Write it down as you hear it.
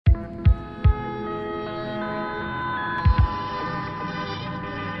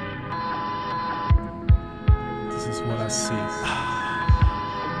see.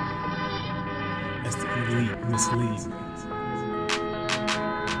 As the elite mislead.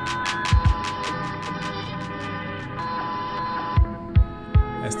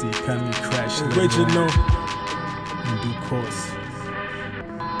 As the economy crashes. Original. In due course.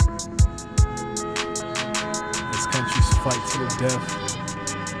 As countries fight to the death.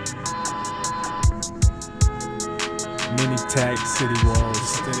 Many tag city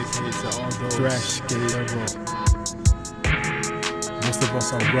walls dedicated to all those thrash gate. Most of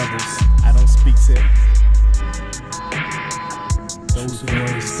us are rebels. I don't speak to those who don't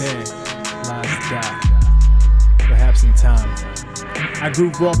understand. Lies die, perhaps in time. I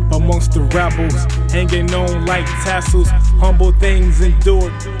grew up amongst the rebels, hanging on like tassels. Humble things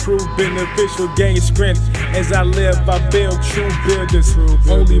endured, prove beneficial, gain strength. As I live, I build true builders.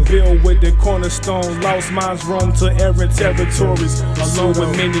 Only build with the cornerstone. Lost minds roam to errant territories, alone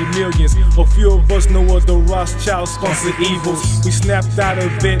with many millions. A few of us know of the Rothschild sponsored evils. We snapped out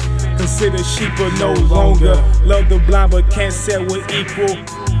of it, considered sheep but no longer. Love the blind but can't say we're equal.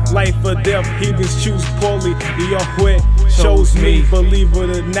 Life or death, heathens choose poorly. The Yahweh shows me, believe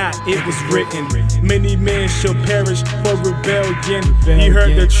it or not, it was written. Many men shall perish for rebellion. He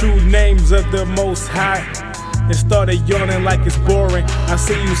heard the true names of the Most High and started yawning like it's boring. I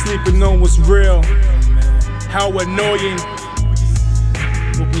see you sleeping on what's real. How annoying.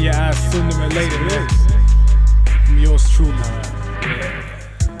 Open your eyes sooner or later. From yours truly.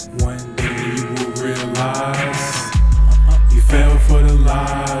 One day you will realize you fell for the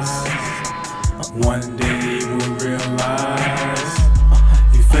lies. One day you will realize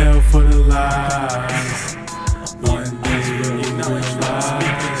you fell for the lies. One day you will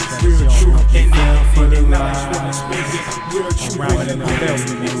realize real truth you fell for the lies. Real truth Around in the belt.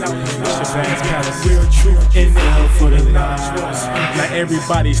 Real truth you fell for the lies. Now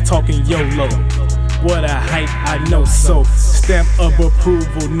everybody's talking YOLO. What a hype, I know so. Stamp of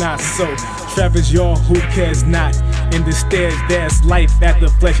approval, not so. Travis, y'all, who cares not? In the stairs, there's life after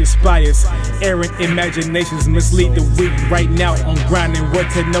flesh expires. Errant imaginations mislead the weak. Right now, I'm grinding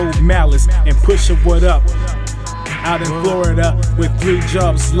what to no malice. And pushing what up. Out in Florida with 3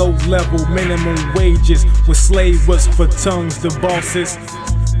 jobs, low level, minimum wages. With slave was for tongues, the bosses.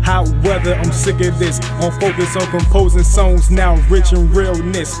 Hot weather, I'm sick of this. On focus on composing songs, now rich in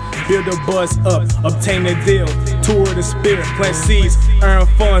realness. Build a buzz up, obtain a deal. Tour the spirit, plant seeds, earn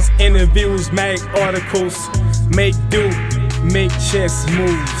funds, interviews, mag articles. Make do, make chess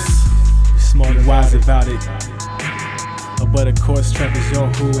moves. Smart and wise about it. But of course, Travis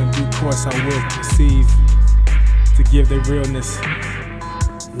Yahoo, in due course I will perceive to give their realness.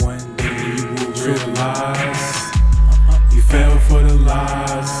 One day you will realize you fell for the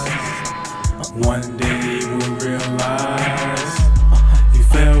lies.